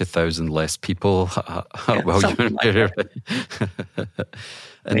 90,000 less people. William and Mary.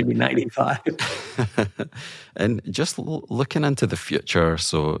 maybe 95. And just looking into the future,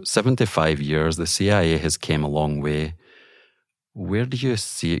 so 75 years, the CIA has came a long way. Where do you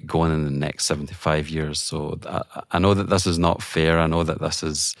see it going in the next 75 years? So I know that this is not fair. I know that this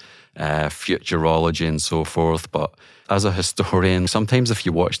is futurology and so forth. But as a historian, sometimes if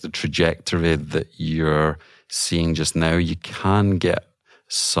you watch the trajectory that you're seeing just now, you can get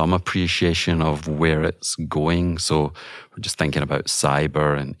some appreciation of where it's going. So we're just thinking about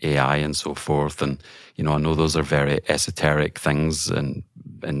cyber and AI and so forth. And, you know, I know those are very esoteric things and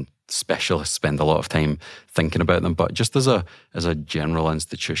specialists spend a lot of time thinking about them. But just as a general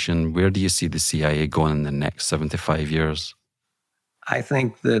institution, where do you see the CIA going in the next 75 years? I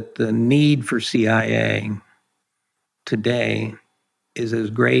think that the need for CIA today is as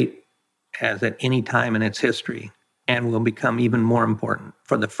great as at any time in its history and will become even more important.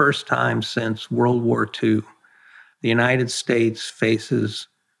 For the first time since World War II, the United States faces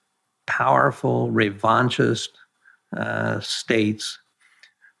powerful, revanchist states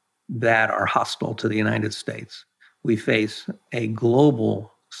that are hostile to the United States. We face a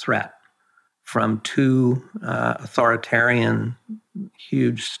global threat from two authoritarian,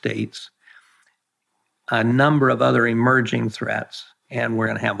 huge states, a number of other emerging threats, and we're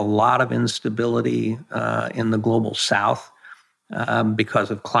going to have a lot of instability in the global south because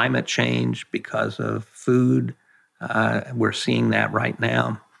of climate change, because of food. We're seeing that right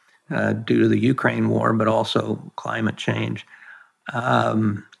now due to the Ukraine war, but also climate change.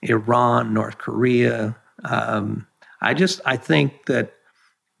 Iran, North Korea. I think that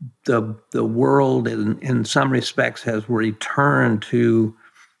the world in some respects has returned to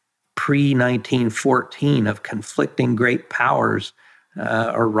pre-1914 of conflicting great powers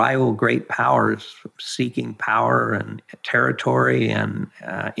or rival great powers seeking power and territory and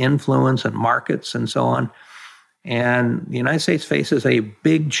influence and markets and so on. And the United States faces a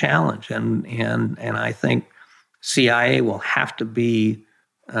big challenge, and I think CIA will have to be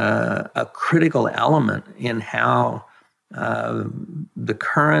a critical element in how the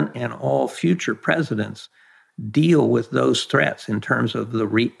current and all future presidents deal with those threats in terms of the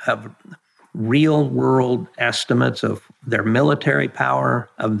real world estimates of their military power,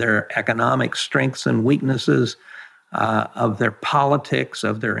 of their economic strengths and weaknesses, of their politics,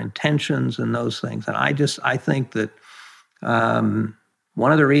 of their intentions and those things. And I think that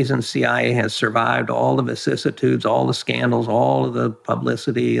one of the reasons CIA has survived all the vicissitudes, all the scandals, all of the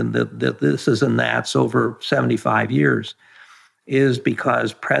publicity and the this and that's over 75 years is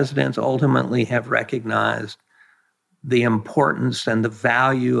because presidents ultimately have recognized the importance and the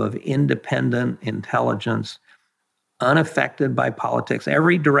value of independent intelligence unaffected by politics.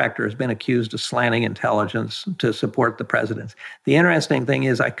 Every director has been accused of slanting intelligence to support the presidents. The interesting thing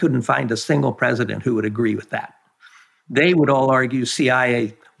is I couldn't find a single president who would agree with that. They would all argue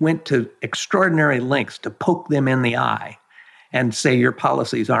CIA went to extraordinary lengths to poke them in the eye and say your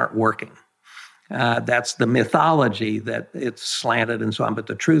policies aren't working. That's the mythology that it's slanted and so on. But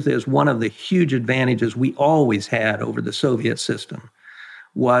the truth is, one of the huge advantages we always had over the Soviet system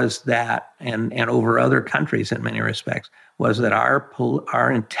was that, and over other countries in many respects, was that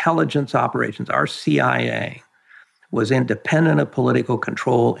our intelligence operations, our CIA, was independent of political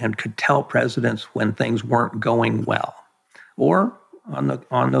control and could tell presidents when things weren't going well, or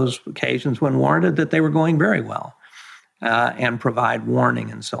on those occasions when warranted that they were going very well, and provide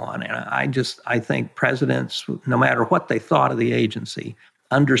warning and so on. And I think presidents, no matter what they thought of the agency,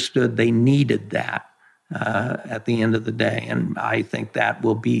 understood they needed that at the end of the day. And I think that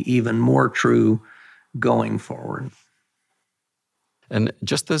will be even more true going forward. And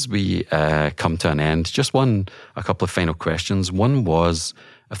just as we come to an end, just a couple of final questions. One was,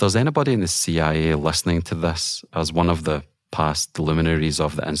 if there's anybody in the CIA listening to this as one of the past luminaries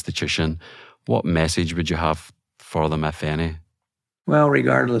of the institution, what message would you have for them, if any? Well,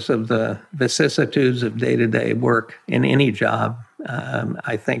 regardless of the vicissitudes of day-to-day work in any job,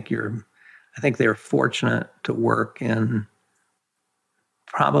 I think they're fortunate to work in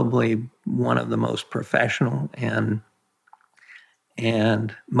probably one of the most professional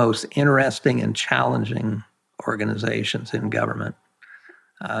and most interesting and challenging organizations in government.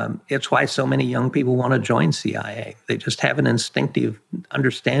 It's why so many young people want to join CIA. They just have an instinctive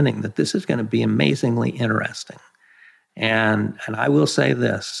understanding that this is going to be amazingly interesting. And I will say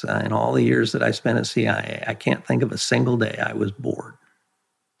this, in all the years that I spent at CIA, I can't think of a single day I was bored.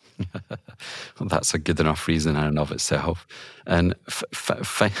 Well, that's a good enough reason in and of itself. And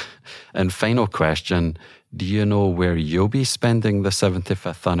final question, do you know where you'll be spending the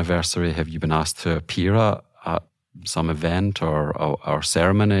 75th anniversary? Have you been asked to appear at some event or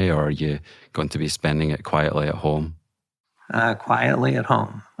ceremony, or are you going to be spending it quietly at home? quietly at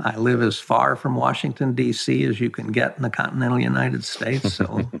home. I live as far from Washington, D.C. as you can get in the continental United States,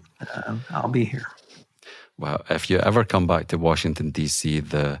 so I'll be here. Well, if you ever come back to Washington, D.C.,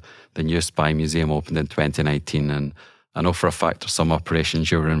 the new Spy Museum opened in 2019, and I know for a fact there's some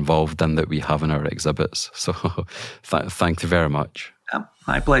operations you were involved in that we have in our exhibits. So thank you very much.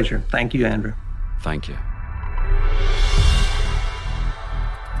 My pleasure. Thank you, Andrew. Thank you.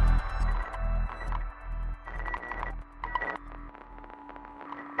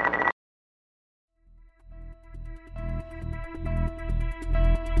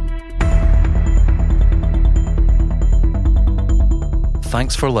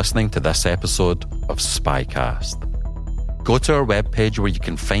 Thanks for listening to this episode of Spycast. Go to our webpage where you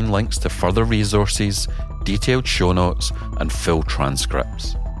can find links to further resources, detailed show notes, and full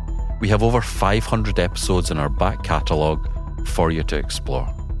transcripts. We have over 500 episodes in our back catalogue for you to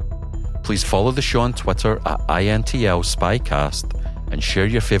explore. Please follow the show on Twitter at INTL Spycast and share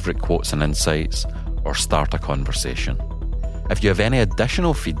your favourite quotes and insights, or start a conversation. If you have any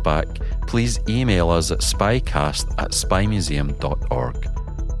additional feedback, please email us at spycast@spymuseum.org.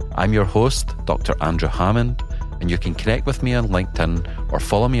 I'm your host, Dr. Andrew Hammond, and you can connect with me on LinkedIn or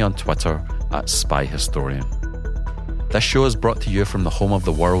follow me on Twitter @SpyHistorian. This show is brought to you from the home of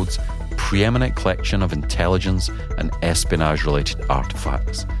the world's preeminent collection of intelligence and espionage-related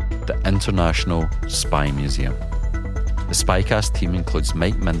artefacts, the International Spy Museum. The Spycast team includes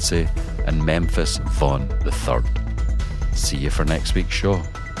Mike Mincy and Memphis Vaughn III. See you for next week's show.